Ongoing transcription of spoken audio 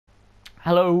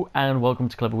Hello and welcome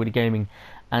to Clever Witty Gaming,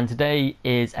 and today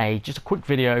is just a quick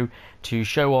video to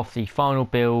show off the final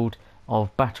build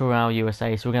of Battle Royale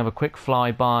USA. So we're gonna have a quick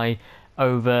flyby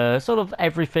over sort of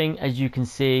everything. As you can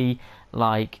see,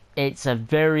 like, it's a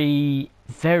very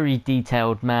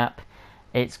detailed map.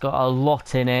 It's got a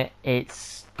lot in it.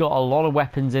 It's got a lot of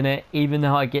weapons in it, even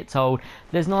though I get told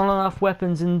there's not enough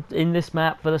weapons in this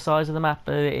map for the size of the map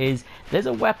that it is. There's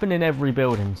a weapon in every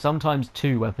building, sometimes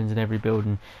two weapons in every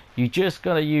building. You just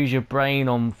gotta use your brain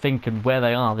on thinking where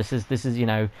they are. This is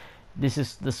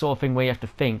the sort of thing where you have to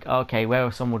think, okay, where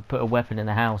someone would put a weapon in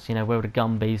a house, where would a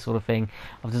gun be, sort of thing.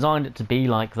 I've designed it to be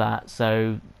like that,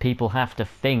 so people have to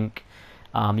think.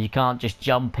 You can't just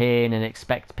jump in and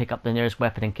expect to pick up the nearest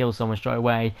weapon and kill someone straight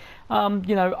away. I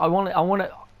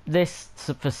want this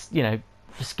for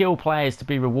skill players to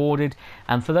be rewarded,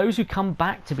 and for those who come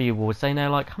back to be rewarded, say,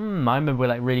 like, I remember where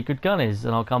that really good gun is,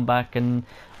 and I'll come back and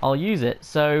I'll use it.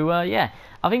 So yeah,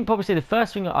 I think probably the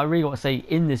first thing that I really want to say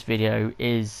in this video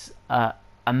is a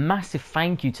massive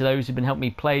thank you to those who've been helping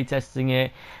me play testing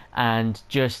it, and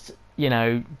just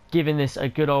giving this a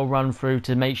good old run through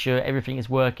to make sure everything is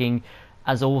working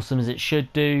as awesome as it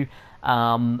should do.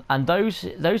 And those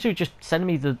who just send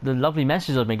me the lovely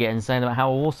messages I've been getting saying about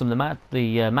how awesome the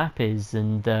map is,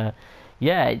 and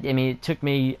yeah, I mean, it took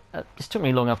me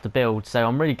long enough to build, so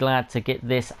I'm really glad to get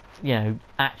this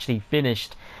actually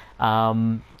finished.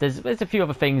 There's a few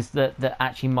other things that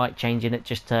actually might change in it,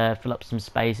 just to fill up some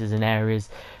spaces and areas,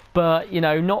 but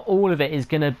not all of it is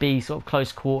going to be sort of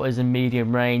close quarters and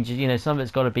medium range. Some of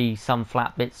it's got to be some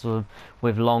flat bits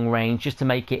with long range, just to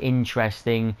make it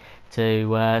interesting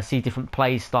to see different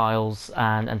play styles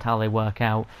and how they work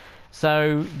out.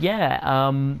 So yeah,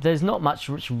 there's not much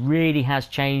which really has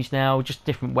changed now, just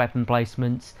different weapon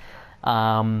placements.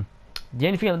 The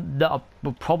only thing that I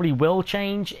probably will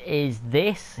change is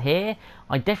this here.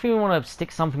 I definitely want to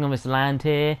stick something on this land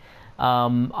here.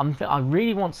 I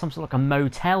really want some sort of like a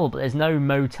motel, but there's no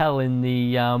motel in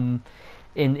the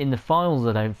in the files.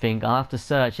 I don't think. I'll have to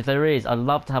search. If there is, I'd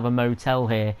love to have a motel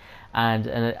here and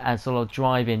a sort of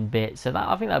drive-in bit. So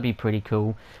I think that'd be pretty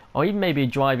cool, or even maybe a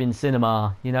drive-in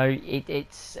cinema.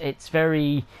 It's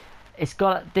very. It's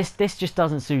got this just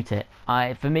doesn't suit it.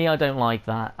 For me, I don't like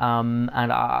that. And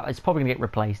it's probably gonna get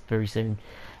replaced very soon.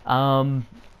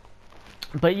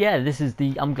 But yeah,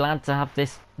 I'm glad to have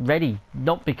this ready.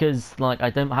 Not because like I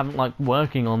haven't liked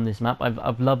working on this map.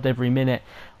 I've loved every minute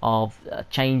of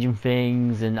changing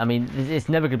things, and I mean, it's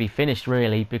never gonna be finished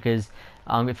really, because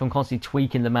if I'm constantly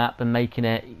tweaking the map and making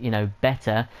it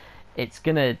better, it's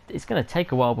gonna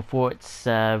take a while before it's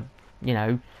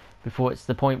before it's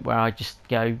the point where I just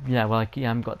go, well, I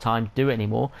haven't got time to do it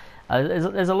anymore.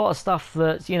 There's a lot of stuff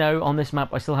that's, on this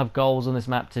map. I still have goals on this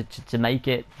map to make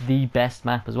it the best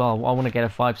map as well. I want to get a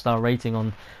 5-star rating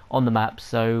on the map.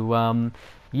 So,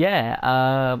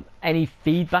 yeah, any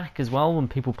feedback as well when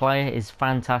people play it is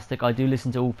fantastic. I do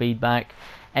listen to all feedback.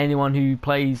 Anyone who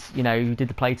plays, who did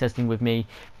the playtesting with me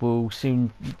will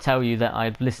soon tell you that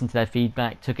I've listened to their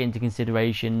feedback, took it into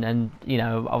consideration, and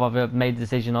I've either made a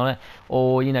decision on it,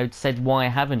 or said why I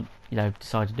haven't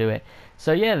decided to do it.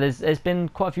 So yeah, there's been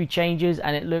quite a few changes,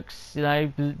 and it looks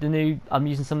the new. I'm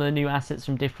using some of the new assets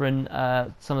from different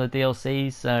some of the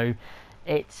DLCs. So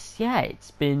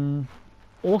it's been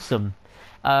awesome.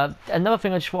 Another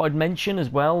thing I just thought I'd mention as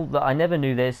well, that I never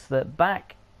knew this, that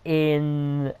back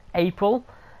in April,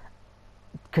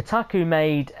 Kotaku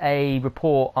made a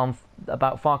report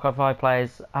about Far Cry 5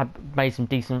 players have made some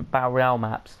decent Battle Royale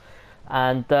maps,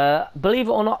 and believe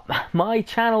it or not, my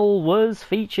channel was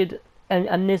featured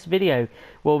in this video.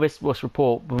 Well, this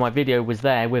report, but my video was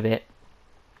there with it,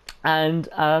 and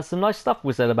some nice stuff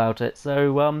was said about it.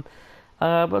 So I'm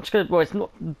just gonna, well, it's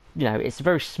not, it's a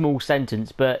very small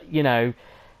sentence, but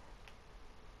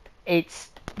it's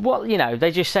what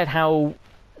they just said how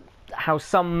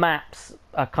some maps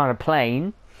are kind of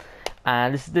plain,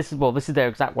 and this is their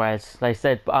exact words. They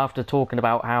said, after talking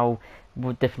about how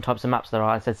different types of maps there are,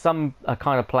 I said some are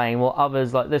kind of plain, while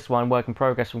others, like this one, Work in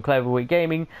Progress from Clever Witty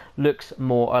Gaming, looks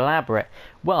more elaborate.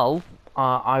 Well,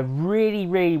 I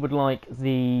really would like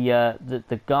the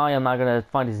guy, I'm not going to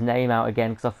find his name out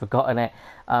again because I've forgotten it,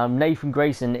 Nathan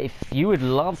Grayson, if you would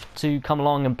love to come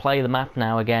along and play the map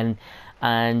now again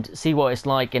and see what it's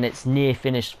like in its near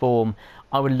finished form,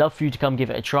 I would love for you to come give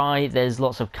it a try. There's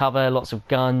lots of cover, lots of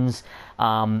guns,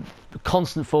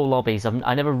 constant full lobbies.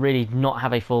 I never really not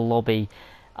have a full lobby.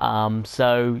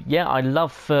 So yeah, I'd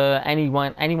love for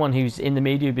anyone who's in the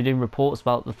media, been doing reports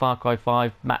about the Far Cry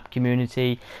 5 map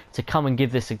community, to come and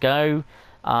give this a go.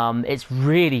 It's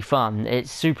really fun. It's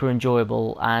super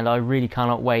enjoyable, and I really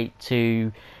cannot wait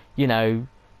to,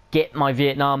 get my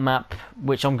Vietnam map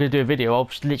which I'm going to do a video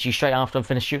of literally straight after I'm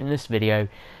finished shooting this video.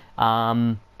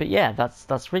 But yeah,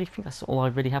 that's really, I think that's all I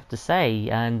really have to say.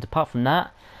 And apart from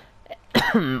that,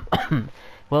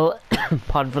 well,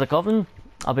 pardon for the coughing.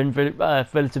 I've been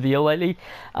relatively ill lately.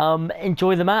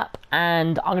 Enjoy the map,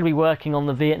 and I'm going to be working on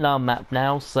the Vietnam map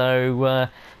now, so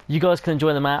you guys can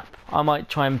enjoy the map. I might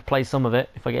try and play some of it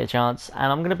if I get a chance,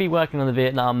 and I'm going to be working on the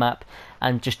Vietnam map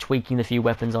and just tweaking the few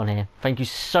weapons on here. Thank you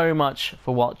so much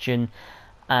for watching,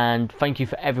 and thank you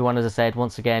for everyone, as I said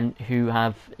once again, who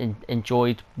have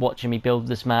enjoyed watching me build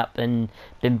this map and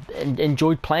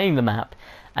enjoyed playing the map.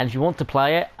 And if you want to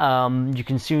play it, you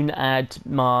can soon add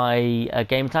my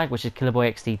game tag, which is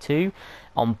KillerBoyXD2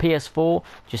 on PS4.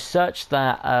 Just search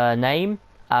that name,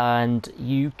 and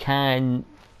you can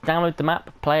download the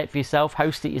map, play it for yourself,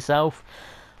 host it yourself.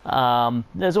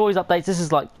 There's always updates. This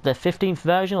is like the 15th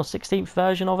version or 16th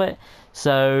version of it.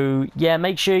 So yeah,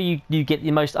 make sure you get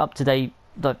the most up-to-date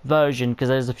version, because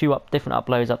there's a few different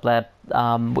uploads up there,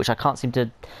 which I can't seem to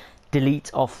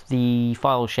delete off the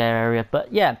file share area.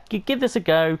 But yeah, give this a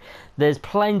go. There's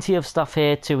plenty of stuff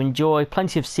here to enjoy,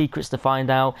 plenty of secrets to find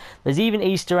out. There's even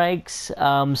Easter eggs,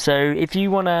 so if you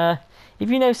know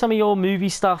some of your movie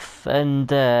stuff and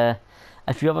a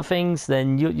few other things,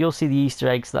 then you'll see the Easter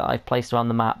eggs that I've placed around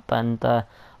the map, and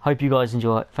hope you guys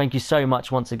enjoy it. Thank you so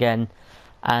much once again,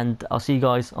 and I'll see you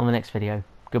guys on the next video.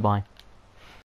 Goodbye.